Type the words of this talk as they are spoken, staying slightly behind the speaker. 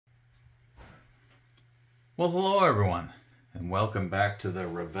Well, hello everyone, and welcome back to the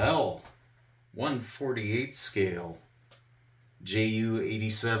Revell 1/48 scale JU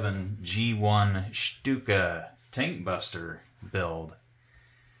 87G-1 Stuka tank buster build.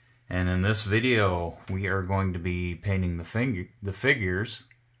 And in this video, we are going to be painting the figures,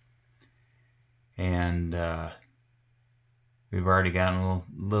 and we've already gotten a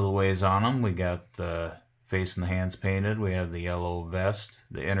little ways on them. We got the face and the hands painted. We have the yellow vest,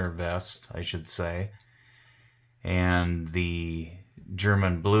 the inner vest, I should say, and the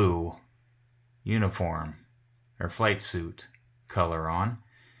German blue uniform or flight suit color on.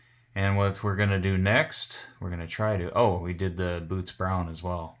 And what we're going to do next, we're going to try to, we did the boots brown as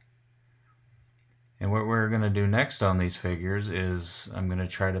well. And what we're going to do next on these figures is I'm going to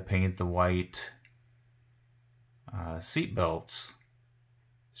try to paint the white seat belts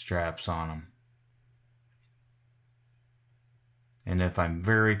straps on them. And if I'm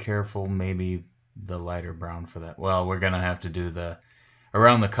very careful, maybe the lighter brown for that. Well, we're going to have to do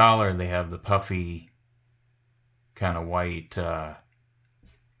around the collar, they have the puffy kind of white, what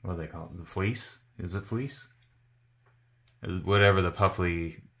do they call it? The fleece? Is it fleece? Whatever the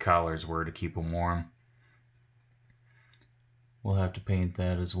puffy collars were to keep them warm. We'll have to paint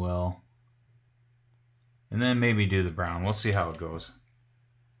that as well. And then maybe do the brown. We'll see how it goes.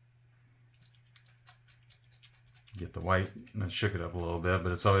 Get the white, and I shook it up a little bit,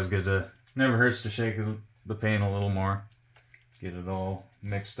 but it's always good to, never hurts to shake the paint a little more. Get it all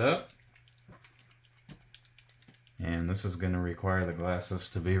mixed up. And this is going to require the glasses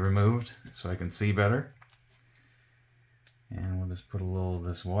to be removed so I can see better. And we'll just put a little of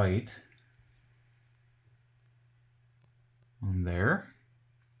this white on there.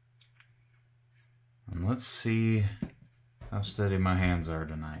 And let's see how steady my hands are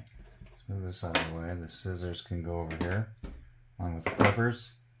tonight. Let's move this out of the way. The scissors can go over here, along with the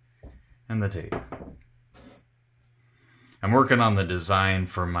clippers and the tape. I'm working on the design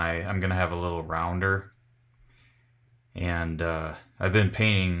for I'm going to have a little rounder. And I've been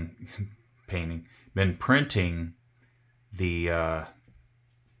been printing the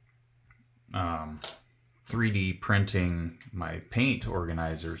 3D printing my paint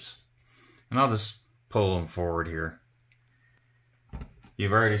organizers. And I'll just pull them forward here.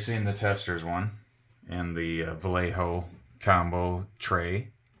 You've already seen the testers one and the Vallejo combo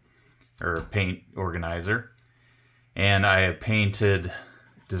tray or paint organizer. And I have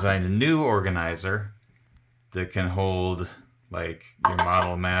designed a new organizer that can hold like your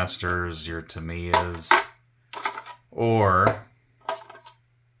Model Masters, your Tamiyas, or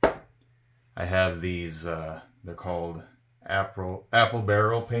I have these, they're called apple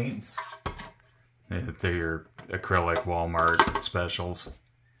barrel paints. They're your acrylic Walmart specials.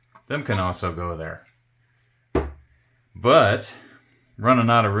 Them can also go there. But running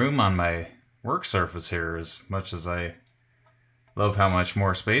out of room on my work surface here, as much as I love how much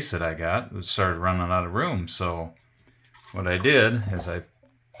more space that I got, it started running out of room. So what I did is I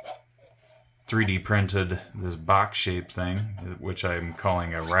 3D printed this box shaped thing, which I'm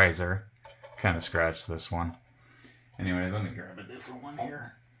calling a riser. Kind of scratched this one. Anyway, let me grab a different one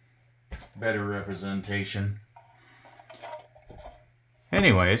here. Better representation.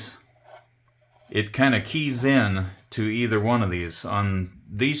 Anyways, it kind of keys in to either one of these. On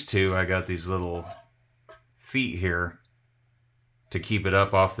these two, I got these little feet here to keep it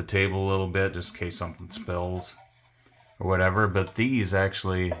up off the table a little bit, just in case something spills or whatever. But these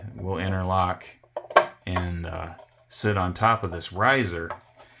actually will interlock and sit on top of this riser.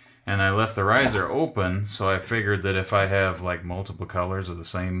 And I left the riser open, so I figured that if I have like multiple colors of the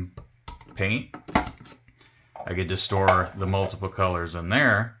same paint, I could just store the multiple colors in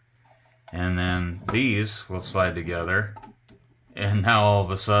there, and then these will slide together, and now all of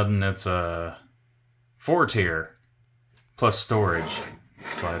a sudden it's a 4-tier plus storage.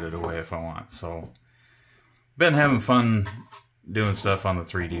 Slide it away if I want. So been having fun doing stuff on the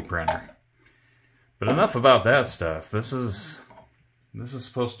 3D printer. But enough about that stuff. This is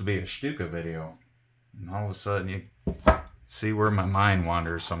supposed to be a Stuka video, and all of a sudden you see where my mind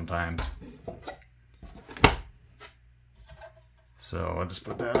wanders sometimes. So I'll just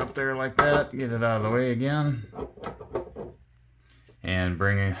put that up there like that, get it out of the way again, and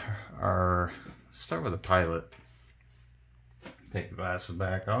bring start with the pilot. Take the glasses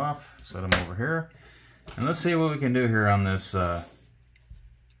back off, set them over here, and let's see what we can do here on this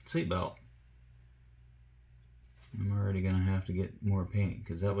seat belt. I'm already gonna have to get more paint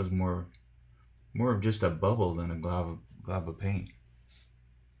because that was more of just a bubble than a glob of paint.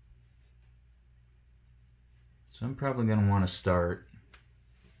 So I'm probably gonna want to start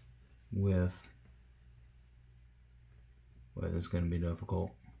with, boy, this is gonna be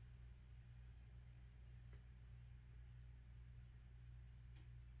difficult.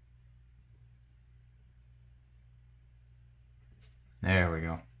 There we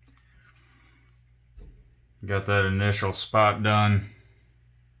go. Got that initial spot done.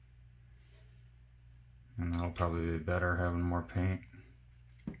 And that'll probably be better having more paint.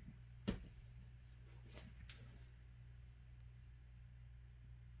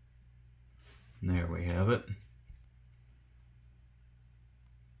 There we have it.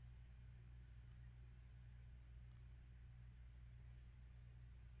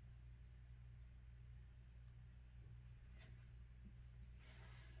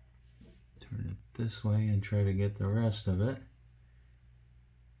 Turn it this way and try to get the rest of it.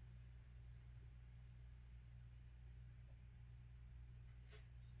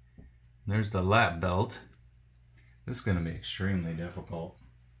 There's the lap belt. This is going to be extremely difficult.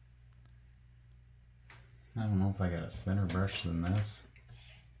 I don't know if I got a thinner brush than this.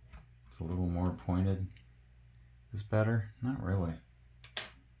 It's a little more pointed. Is this better? Not really.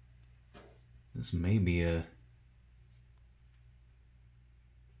 This may be a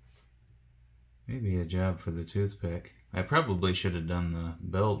job for the toothpick. I probably should have done the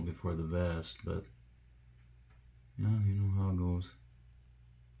belt before the vest, but yeah, you know how it goes.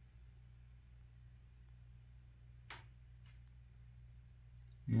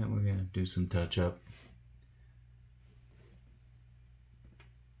 Yeah, we're gonna do some touch up.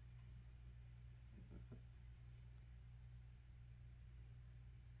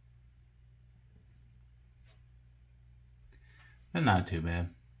 But not too bad.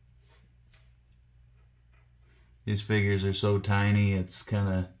 These figures are so tiny, it's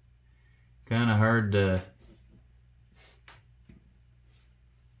kind of hard to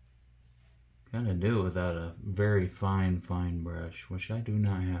do without a very fine brush, which I do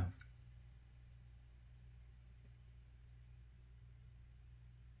not have.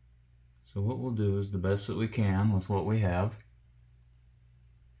 So what we'll do is the best that we can with what we have.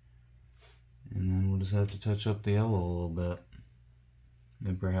 And then we'll just have to touch up the yellow a little bit.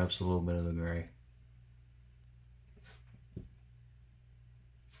 And perhaps a little bit of the gray.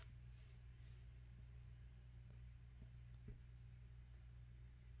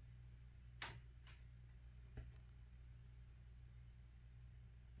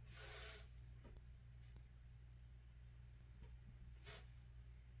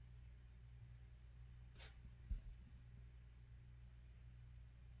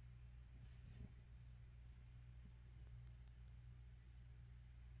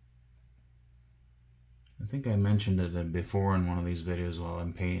 I think I mentioned it before in one of these videos while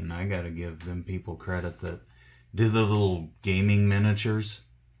I'm painting. I gotta give them people credit that do the little gaming miniatures.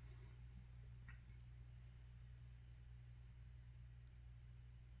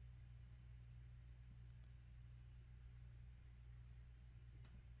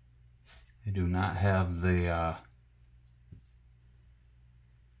 I do not have the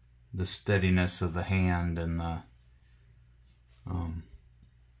steadiness of the hand and the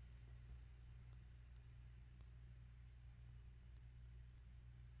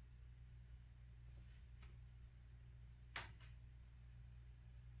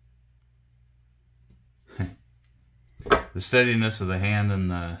steadiness of the hand and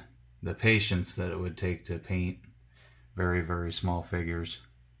the patience that it would take to paint very, very small figures.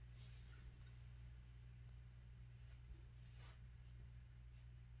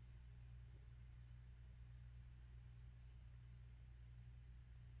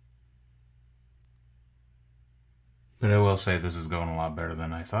 But I will say this is going a lot better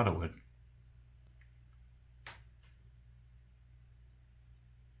than I thought it would.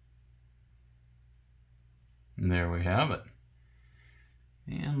 And there we have it.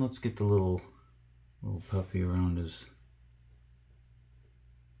 And let's get the little puffy around his...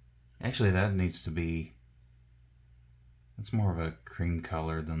 Actually, that needs to be... It's more of a cream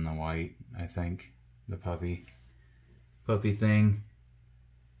color than the white, I think. The puffy thing.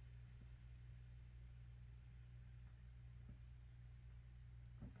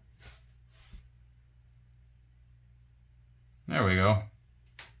 There we go.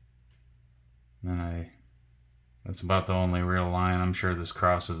 And that's about the only real line. I'm sure this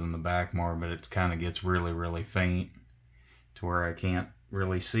crosses in the back more, but it kind of gets really, really faint to where I can't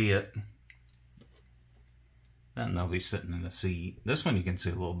really see it. Then they'll be sitting in a seat. This one you can see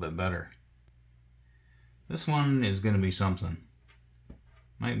a little bit better. This one is going to be something.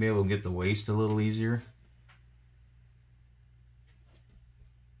 Might be able to get the waist a little easier.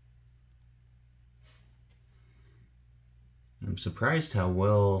 I'm surprised how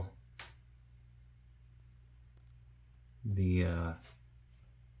well the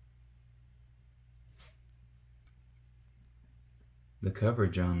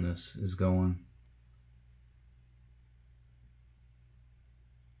coverage on this is going.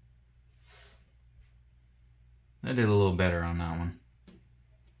 I did a little better on that one.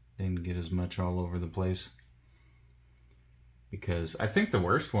 Didn't get as much all over the place. Because I think the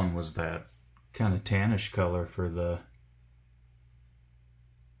worst one was that kind of tannish color for the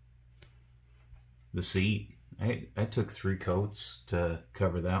seat. I took 3 coats to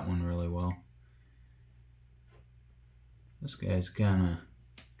cover that one really well. This guy's kind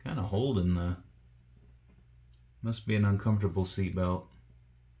of holding the... Must be an uncomfortable seat belt.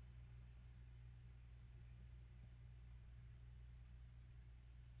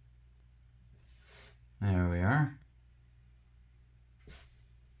 There we are.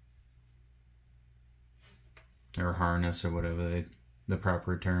 Or harness, or whatever the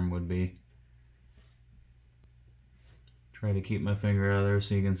proper term would be. Try to keep my finger out of there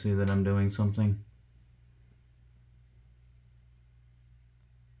so you can see that I'm doing something.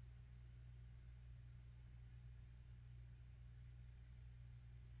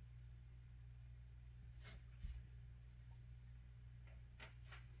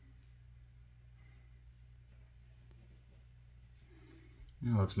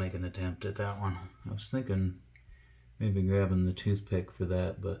 Now let's make an attempt at that one. I was thinking maybe grabbing the toothpick for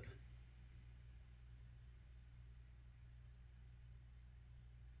that, but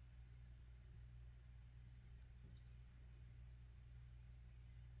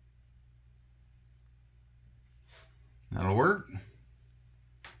that'll work.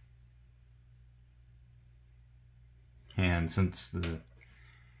 And since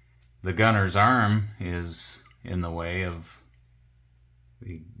the gunner's arm is in the way of,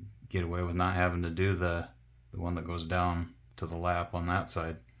 we get away with not having to do the one that goes down to the lap on that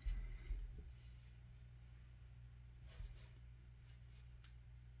side.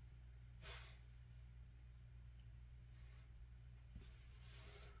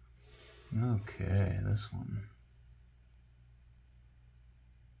 Okay, this one.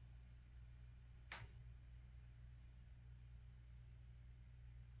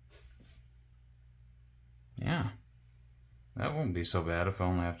 Yeah, that won't be so bad if I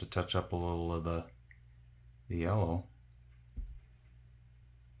only have to touch up a little of the yellow.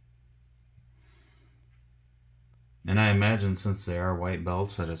 And I imagine since they are white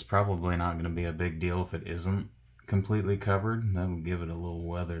belts that it's probably not going to be a big deal if it isn't completely covered. That would give it a little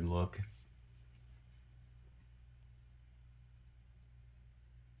weathered look.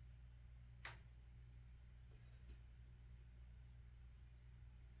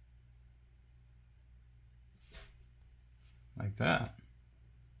 Like that.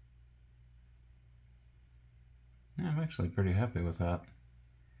 Yeah, I'm actually pretty happy with that.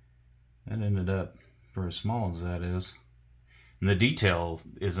 That ended up, for as small as that is. And the detail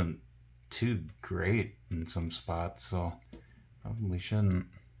isn't too great in some spots, so probably shouldn't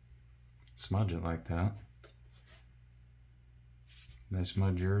smudge it like that. Did I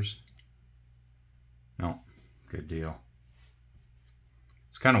smudge yours? No, good deal.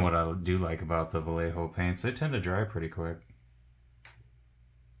 It's kind of what I do like about the Vallejo paints. They tend to dry pretty quick.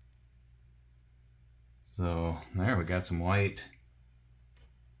 So there, we got some white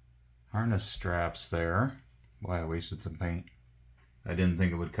harness straps there. Boy, I wasted some paint. I didn't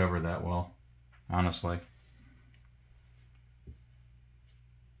think it would cover that well, honestly.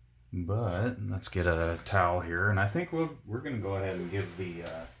 But let's get a towel here, and I think we're going to go ahead and give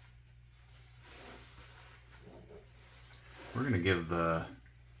the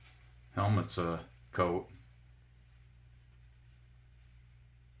helmets a coat.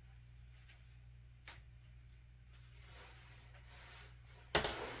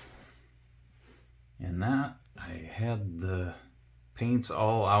 And that, I had the paints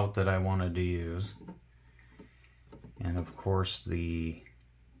all out that I wanted to use. And of course the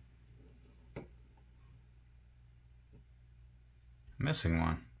missing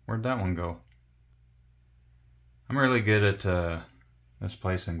one. Where'd that one go? I'm really good at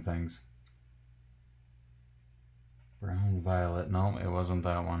misplacing things. Brown violet. No, it wasn't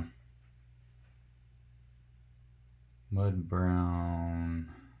that one. Mud brown.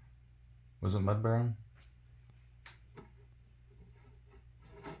 Was it mud brown?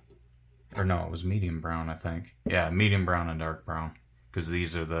 Or no, it was medium brown, I think. Yeah, medium brown and dark brown. Because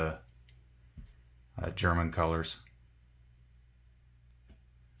these are the German colors.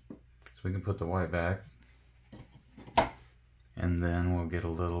 So we can put the white back. And then we'll get a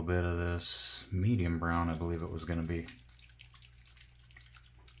little bit of this medium brown, I believe it was going to be.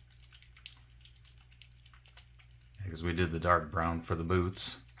 Because we did the dark brown for the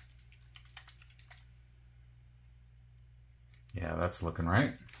boots. Yeah, that's looking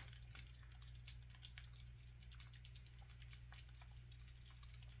right.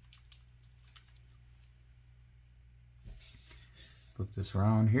 Flip this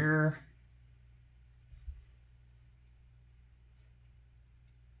around here.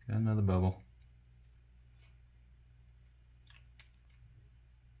 Got another bubble.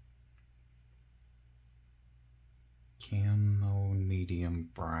 Camo medium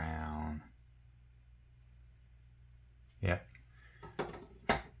brown. Yep.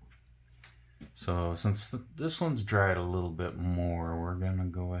 So since this one's dried a little bit more, we're gonna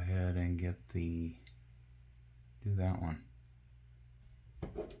go ahead and get do that one.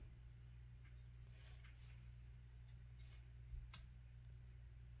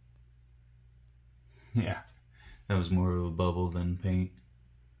 Yeah, that was more of a bubble than paint.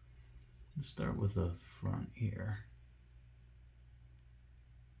 Let's start with the front here.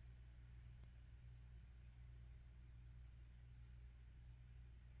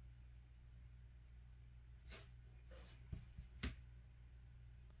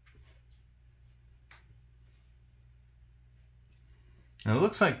 Now it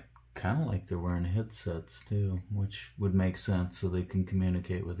looks like kind of like they're wearing headsets too, which would make sense so they can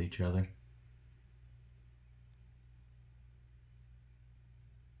communicate with each other.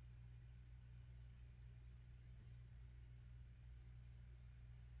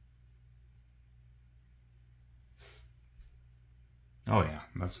 Oh yeah,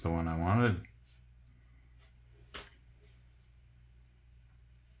 that's the one I wanted.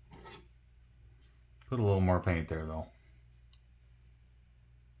 Put a little more paint there though.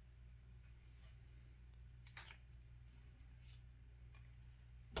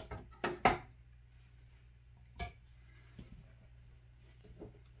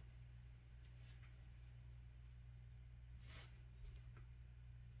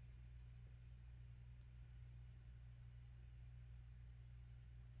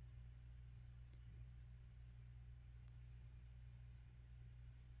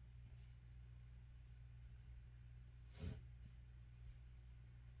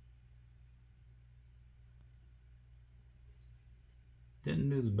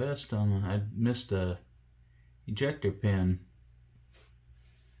 Didn't do the best on the, I missed a ejector pin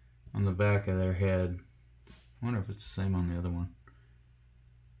on the back of their head. I wonder if it's the same on the other one.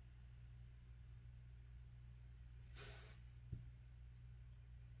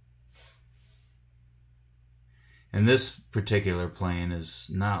 And this particular plane is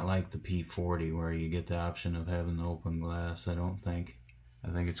not like the P40 where you get the option of having the open glass, I don't think. I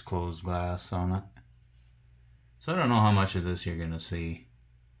think it's closed glass on it. So I don't know how much of this you're going to see.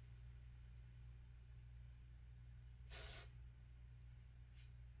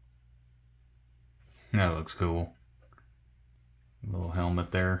 That looks cool. A little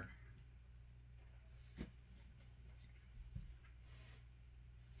helmet there.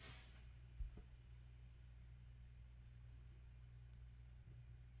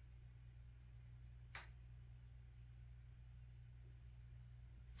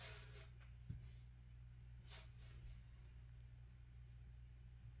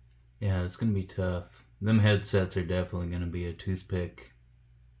 Yeah, it's going to be tough. Them headsets are definitely going to be a toothpick.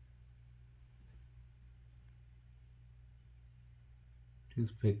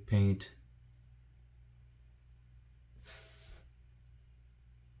 Toothpick paint.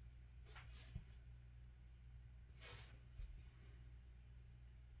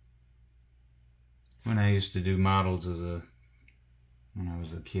 When I used to do models when I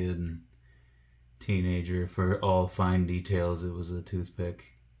was a kid and teenager, for all fine details, it was a toothpick.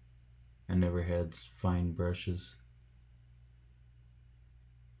 I never had fine brushes.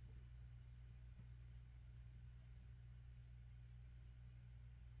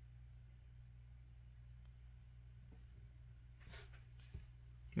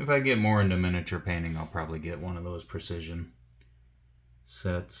 If I get more into miniature painting, I'll probably get one of those precision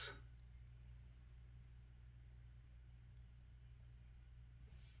sets.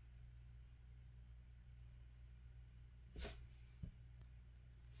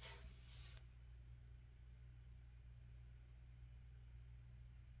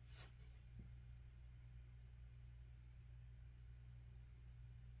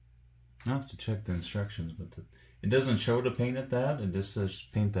 I'll have to check the instructions, but it doesn't show to paint it that. It just says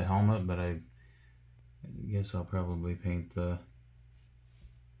paint the helmet, but I guess I'll probably paint the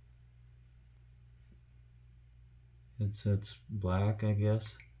headsets black, I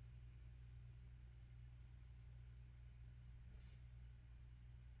guess.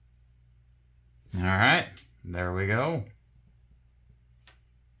 All right, there we go.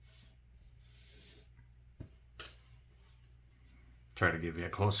 Try to give you a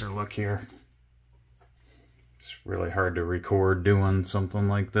closer look here. It's really hard to record doing something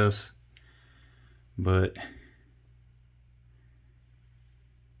like this, but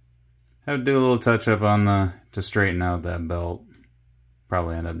I would do a little touch up on to straighten out that belt.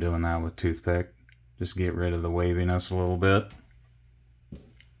 Probably end up doing that with toothpick. Just get rid of the waviness a little bit.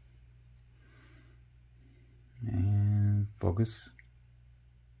 And focus.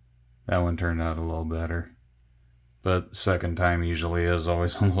 That one turned out a little better. But second time usually is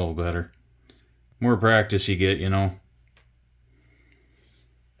always a little better. More practice you get, you know.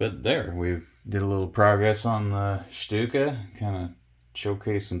 But there, we did a little progress on the Stuka. Kind of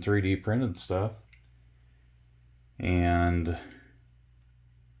showcase some 3D printed stuff. And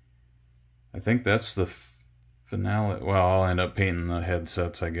I think that's the finale. Well, I'll end up painting the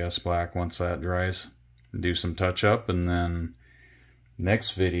headsets, I guess, black once that dries. Do some touch up, and then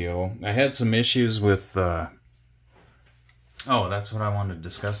next video, I had some issues with oh, that's what I wanted to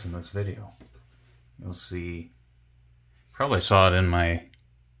discuss in this video. You'll see, probably saw it in my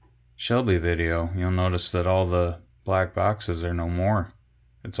Shelby video. You'll notice that all the black boxes are no more.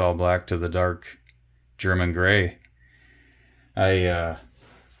 It's all black to the dark German gray. For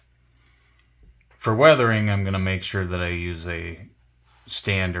weathering, I'm going to make sure that I use a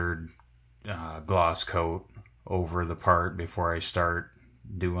standard gloss coat over the part before I start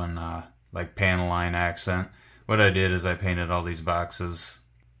doing like panel line accent. What I did is I painted all these boxes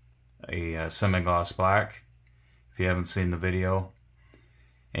a semi-gloss black, if you haven't seen the video.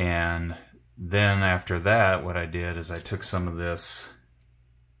 And then after that, what I did is I took some of this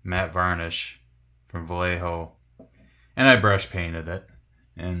matte varnish from Vallejo and I brush painted it.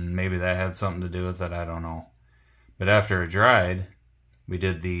 And maybe that had something to do with it, I don't know. But after it dried, we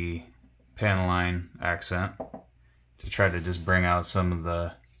did the panel line accent to try to just bring out some of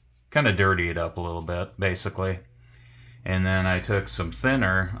the, kind of dirty it up a little bit, basically. And then I took some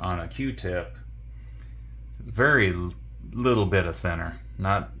thinner on a Q-tip, very little bit of thinner,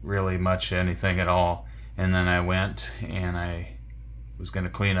 not really much anything at all. And then I went and I was going to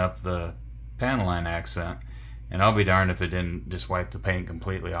clean up the panel line accent. And I'll be darned if it didn't just wipe the paint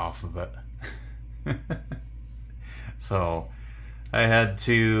completely off of it. So I had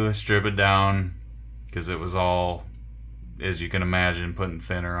to strip it down because it was all, as you can imagine, putting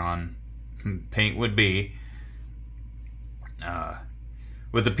thinner on paint would be.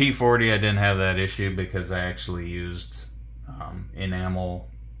 With the P40 I didn't have that issue because I actually used enamel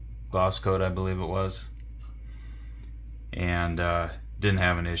gloss coat, I believe it was. And didn't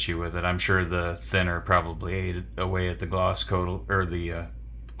have an issue with it. I'm sure the thinner probably ate away at the gloss coat or the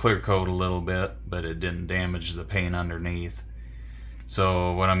clear coat a little bit, but it didn't damage the paint underneath.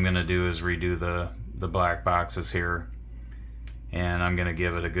 So what I'm gonna do is redo the black boxes here, and I'm gonna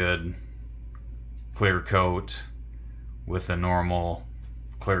give it a good clear coat with a normal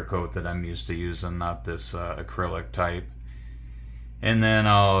clear coat that I'm used to using, not this acrylic type. And then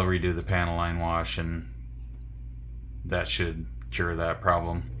I'll redo the panel line wash, and that should cure that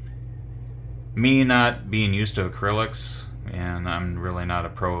problem. Me not being used to acrylics, and I'm really not a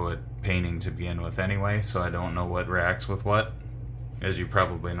pro at painting to begin with anyway, so I don't know what reacts with what, as you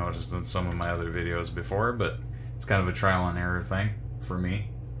probably noticed in some of my other videos before, but it's kind of a trial and error thing for me.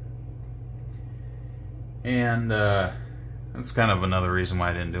 And that's kind of another reason why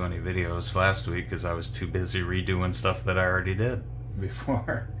I didn't do any videos last week, because I was too busy redoing stuff that I already did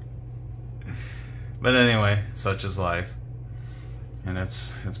before. But anyway, such is life. And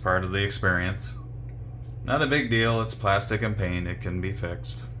it's part of the experience. Not a big deal, it's plastic and paint, it can be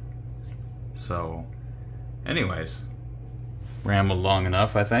fixed. So, anyways, rambled long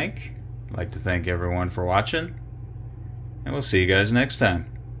enough, I think. I'd like to thank everyone for watching, and we'll see you guys next time.